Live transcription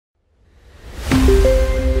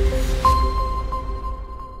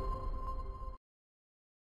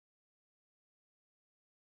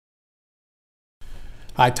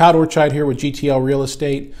Hi, Todd Ortscheid here with GTL Real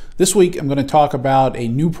Estate. This week I'm going to talk about a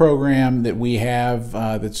new program that we have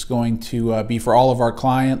that's going to be for all of our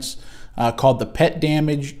clients called the Pet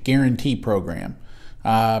Damage Guarantee Program.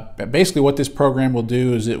 Basically what this program will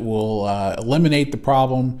do is it will eliminate the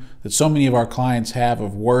problem that so many of our clients have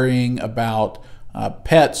of worrying about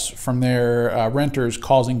pets from their renters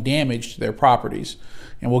causing damage to their properties.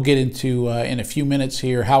 And we'll get into in a few minutes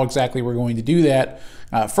here how exactly we're going to do that.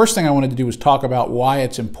 First thing I wanted to do was talk about why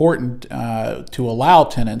it's important to allow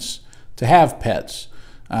tenants to have pets,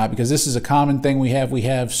 because this is a common thing we have. We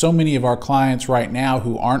have so many of our clients right now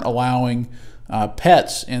who aren't allowing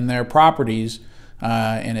pets in their properties,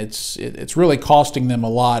 and it's really costing them a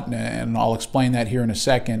lot, and I'll explain that here in a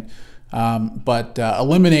second. But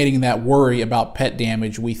eliminating that worry about pet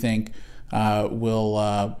damage, we think,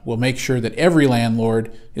 will make sure that every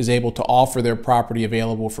landlord is able to offer their property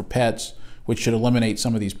available for pets, which should eliminate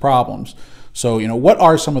some of these problems. So, what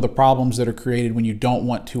are some of the problems that are created when you don't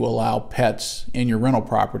want to allow pets in your rental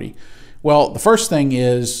property? Well, the first thing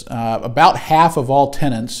is about half of all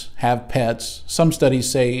tenants have pets. Some studies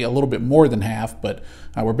say a little bit more than half, but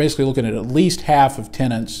we're basically looking at least half of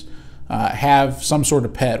tenants have some sort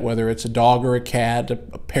of pet, whether it's a dog or a cat, a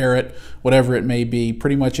parrot, whatever it may be.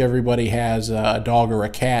 Pretty much everybody has a dog or a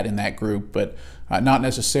cat in that group, but not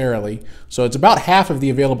necessarily. So it's about half of the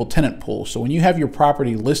available tenant pool. So when you have your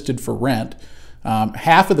property listed for rent,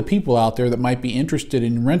 half of the people out there that might be interested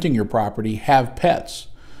in renting your property have pets.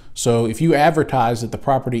 So if you advertise that the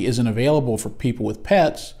property isn't available for people with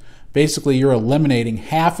pets, basically you're eliminating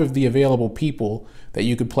half of the available people that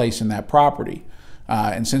you could place in that property.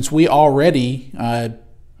 And since we already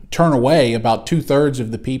turn away about 2/3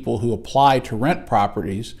 of the people who apply to rent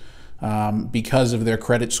properties because of their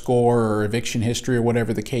credit score or eviction history or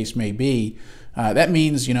whatever the case may be, that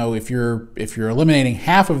means if you're eliminating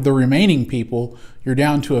half of the remaining people, you're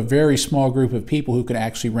down to a very small group of people who can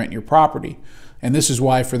actually rent your property. And this is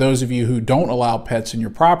why, for those of you who don't allow pets in your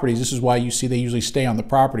properties, this is why you see they usually stay on the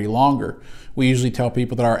property longer. We usually tell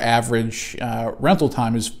people that our average rental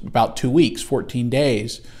time is about 2 weeks, 14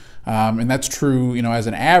 days. And that's true, as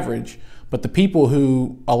an average. But the people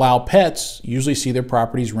who allow pets usually see their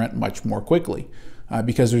properties rent much more quickly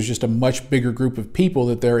because there's just a much bigger group of people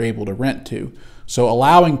that they're able to rent to. So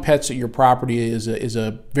allowing pets at your property is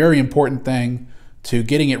a very important thing to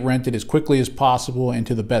getting it rented as quickly as possible and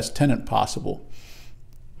to the best tenant possible.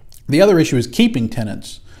 The other issue is keeping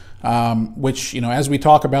tenants, which, as we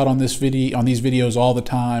talk about on these videos all the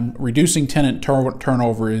time, reducing tenant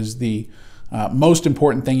turnover is the most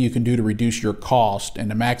important thing you can do to reduce your cost and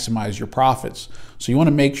to maximize your profits. So you want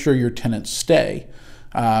to make sure your tenants stay.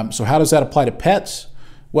 So how does that apply to pets?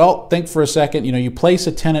 Well, think for a second. You place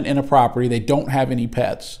a tenant in a property, they don't have any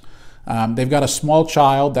pets. They've got a small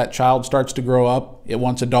child. That child starts to grow up. It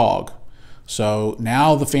wants a dog. So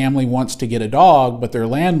now the family wants to get a dog, but their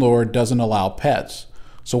landlord doesn't allow pets.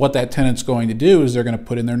 So what that tenant's going to do is they're going to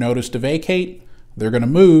put in their notice to vacate, they're going to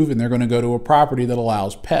move, and they're going to go to a property that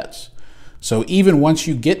allows pets. So even once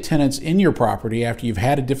you get tenants in your property, after you've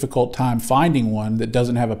had a difficult time finding one that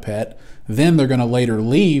doesn't have a pet, then they're going to later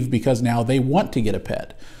leave because now they want to get a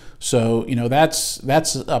pet. So,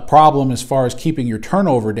 that's a problem as far as keeping your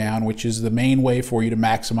turnover down, which is the main way for you to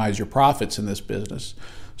maximize your profits in this business.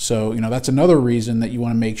 So, that's another reason that you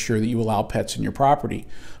want to make sure that you allow pets in your property.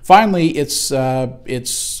 Finally, it's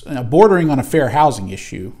bordering on a fair housing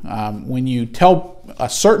issue. When you tell a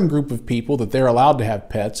certain group of people that they're allowed to have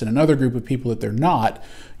pets and another group of people that they're not,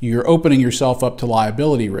 you're opening yourself up to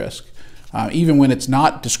liability risk. Even when it's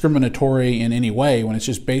not discriminatory in any way, when it's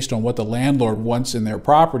just based on what the landlord wants in their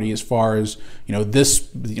property, as far as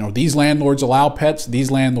these landlords allow pets, these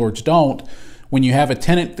landlords don't. When you have a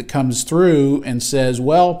tenant that comes through and says,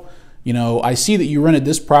 well, I see that you rented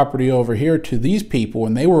this property over here to these people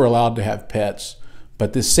and they were allowed to have pets,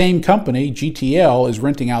 but this same company, GTL, is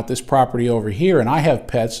renting out this property over here and I have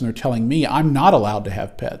pets and they're telling me I'm not allowed to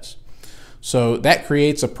have pets. So that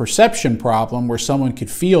creates a perception problem where someone could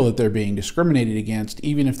feel that they're being discriminated against,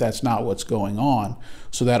 even if that's not what's going on.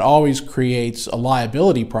 So that always creates a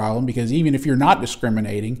liability problem, because even if you're not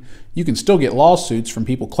discriminating, you can still get lawsuits from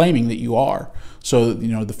people claiming that you are. So,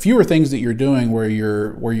 the fewer things that you're doing where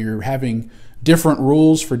you're having different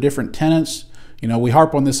rules for different tenants, we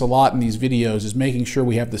harp on this a lot in these videos, is making sure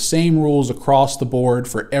we have the same rules across the board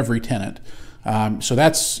for every tenant. So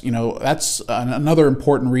that's another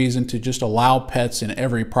important reason to just allow pets in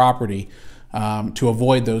every property to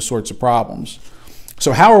avoid those sorts of problems.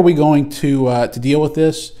 So how are we going to deal with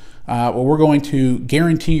this? Well, we're going to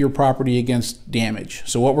guarantee your property against damage.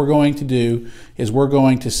 So what we're going to do is we're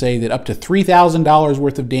going to say that up to $3,000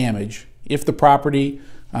 worth of damage if the property,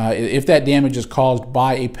 if that damage is caused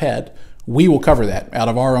by a pet, we will cover that out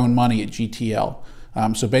of our own money at GTL.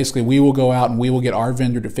 So basically, we will go out and we will get our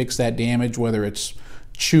vendor to fix that damage, whether it's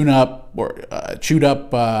chewed up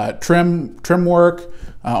trim work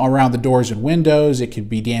around the doors and windows. It could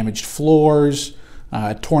be damaged floors,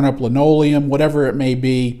 torn up linoleum, whatever it may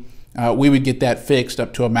be. We would get that fixed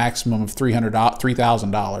up to a maximum of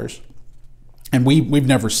 $3,000. And we've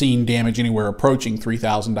never seen damage anywhere approaching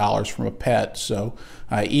 $3,000 from a pet. So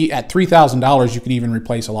at $3,000, you can even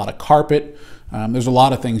replace a lot of carpet. There's a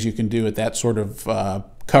lot of things you can do at that sort of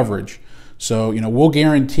coverage. So, we'll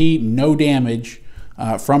guarantee no damage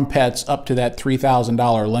from pets up to that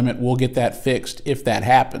 $3,000 limit. We'll get that fixed if that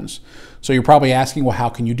happens. So you're probably asking, well, how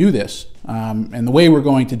can you do this? And the way we're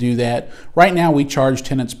going to do that, right now we charge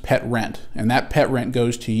tenants pet rent, and that pet rent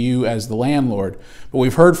goes to you as the landlord. But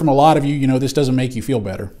we've heard from a lot of you, this doesn't make you feel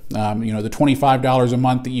better. The $25 a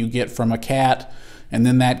month that you get from a cat, and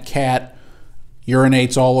then that cat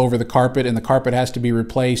urinates all over the carpet and the carpet has to be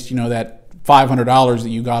replaced, that $500 that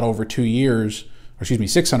you got over 2 years, or excuse me,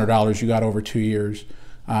 $600 you got over 2 years,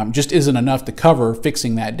 just isn't enough to cover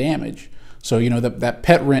fixing that damage. So, that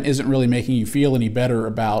pet rent isn't really making you feel any better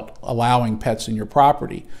about allowing pets in your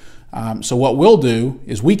property. So what we'll do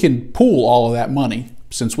is we can pool all of that money.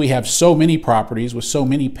 Since we have so many properties with so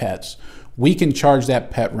many pets, we can charge that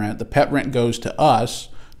pet rent. The pet rent goes to us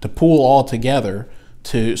to pool all together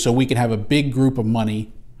so we can have a big group of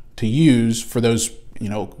money to use for those,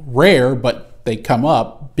 rare, but they come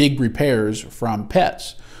up, big repairs from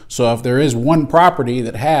pets. So if there is one property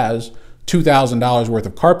that has $2,000 worth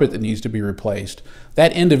of carpet that needs to be replaced,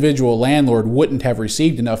 that individual landlord wouldn't have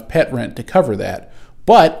received enough pet rent to cover that.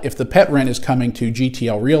 But if the pet rent is coming to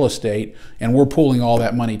GTL Real Estate and we're pooling all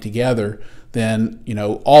that money together, then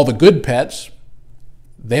all the good pets,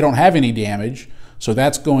 they don't have any damage. So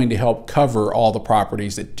that's going to help cover all the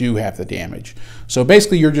properties that do have the damage. So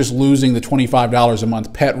basically you're just losing the $25 a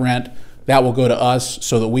month pet rent. That will go to us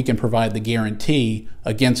so that we can provide the guarantee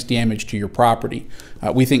against damage to your property.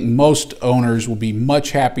 We think most owners will be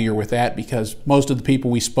much happier with that because most of the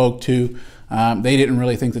people we spoke to, they didn't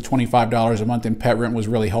really think the $25 a month in pet rent was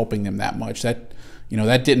really helping them that much. That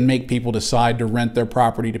didn't make people decide to rent their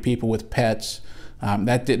property to people with pets.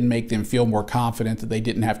 That didn't make them feel more confident that they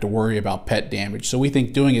didn't have to worry about pet damage. So we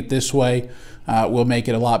think doing it this way will make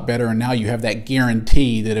it a lot better. And now you have that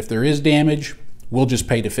guarantee that if there is damage, we'll just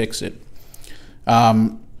pay to fix it.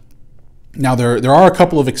 Now there are a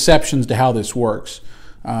couple of exceptions to how this works.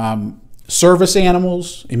 Service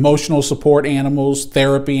animals, emotional support animals,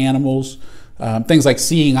 therapy animals, things like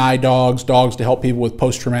seeing eye dogs, dogs to help people with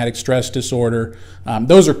post-traumatic stress disorder,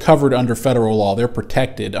 those are covered under federal law. They're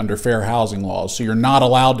protected under fair housing laws. So you're not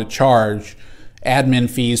allowed to charge admin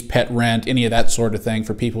fees, pet rent, any of that sort of thing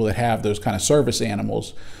for people that have those kind of service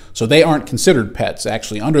animals. So they aren't considered pets.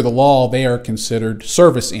 Actually, under the law, they are considered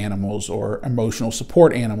service animals or emotional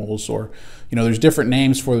support animals, or there's different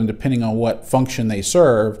names for them depending on what function they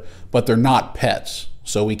serve, but they're not pets.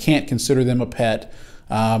 So we can't consider them a pet.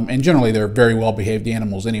 And generally, they're very well-behaved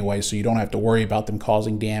animals anyway, so you don't have to worry about them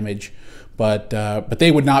causing damage. But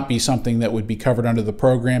they would not be something that would be covered under the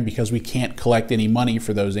program because we can't collect any money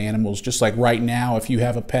for those animals. Just like right now, if you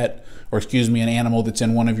have a pet, or excuse me, an animal that's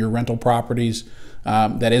in one of your rental properties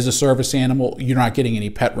that is a service animal, you're not getting any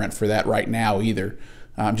pet rent for that right now either,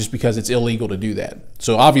 just because it's illegal to do that.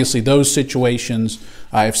 So obviously those situations,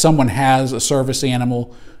 if someone has a service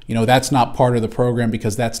animal, that's not part of the program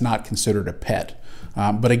because that's not considered a pet.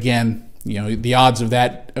 But again, the odds of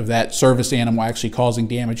that service animal actually causing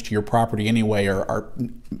damage to your property anyway are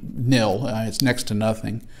nil. It's next to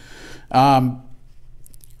nothing.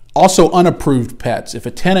 Also, unapproved pets. If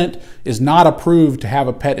a tenant is not approved to have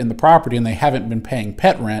a pet in the property and they haven't been paying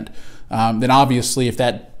pet rent, then obviously if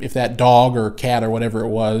that dog or cat or whatever it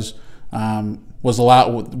was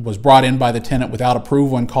brought in by the tenant without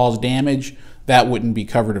approval and caused damage, that wouldn't be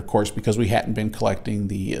covered, of course, because we hadn't been collecting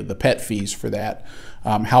the pet fees for that.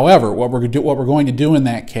 However, what we're going to do in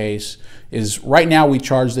that case is right now we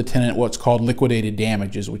charge the tenant what's called liquidated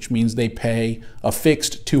damages, which means they pay a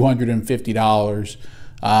fixed $250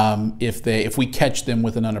 if we catch them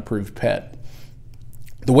with an unapproved pet.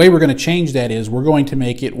 The way we're going to change that is we're going to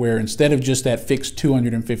make it where instead of just that fixed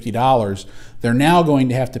 $250, they're now going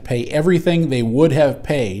to have to pay everything they would have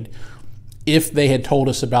paid if they had told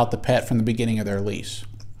us about the pet from the beginning of their lease.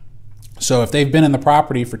 So if they've been in the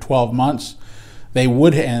property for 12 months, they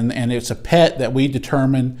would, and it's a pet that we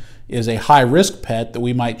determine is a high-risk pet that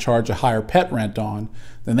we might charge a higher pet rent on,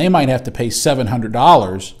 then they might have to pay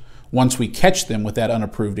 $700 once we catch them with that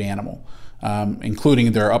unapproved animal.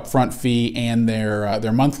 including their upfront fee and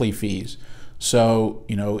their monthly fees. So,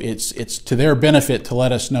 you know, it's to their benefit to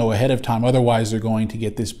let us know ahead of time. Otherwise, they're going to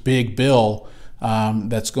get this big bill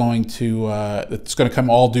that's going to come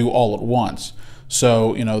all due all at once.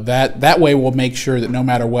 So, you know, that way we'll make sure that no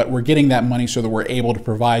matter what, we're getting that money so that we're able to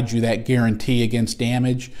provide you that guarantee against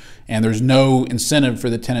damage, and there's no incentive for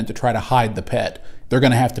the tenant to try to hide the pet. They're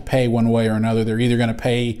going to have to pay one way or another. They're either going to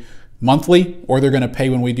pay monthly, or they're going to pay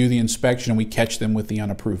when we do the inspection and we catch them with the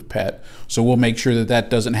unapproved pet. So we'll make sure that that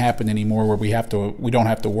doesn't happen anymore, where we don't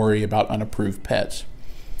have to worry about unapproved pets.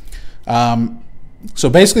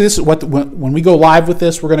 So basically, this is when we go live with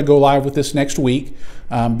this. We're going to go live with this next week,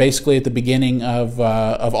 basically at the beginning of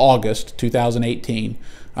August 2018.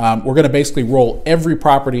 We're going to basically roll every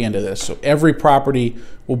property into this. So every property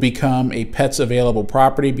will become a pets available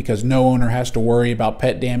property, because no owner has to worry about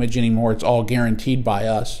pet damage anymore. It's all guaranteed by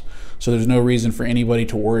us. So there's no reason for anybody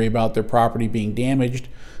to worry about their property being damaged.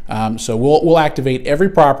 So we'll activate every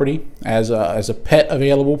property as a pet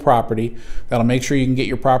available property. That'll make sure you can get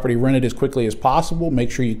your property rented as quickly as possible. Make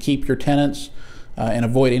sure you keep your tenants and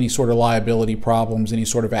avoid any sort of liability problems, any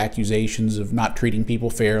sort of accusations of not treating people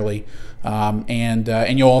fairly.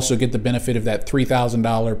 And you'll also get the benefit of that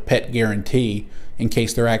 $3,000 pet guarantee in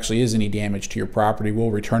case there actually is any damage to your property. We'll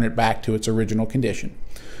return it back to its original condition.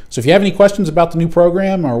 So if you have any questions about the new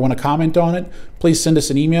program or want to comment on it, please send us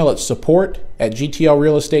an email at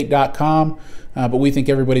support@gtlrealestate.com. But we think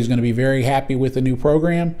everybody's going to be very happy with the new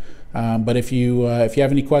program. But if you have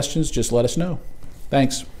any questions, just let us know.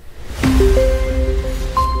 Thanks.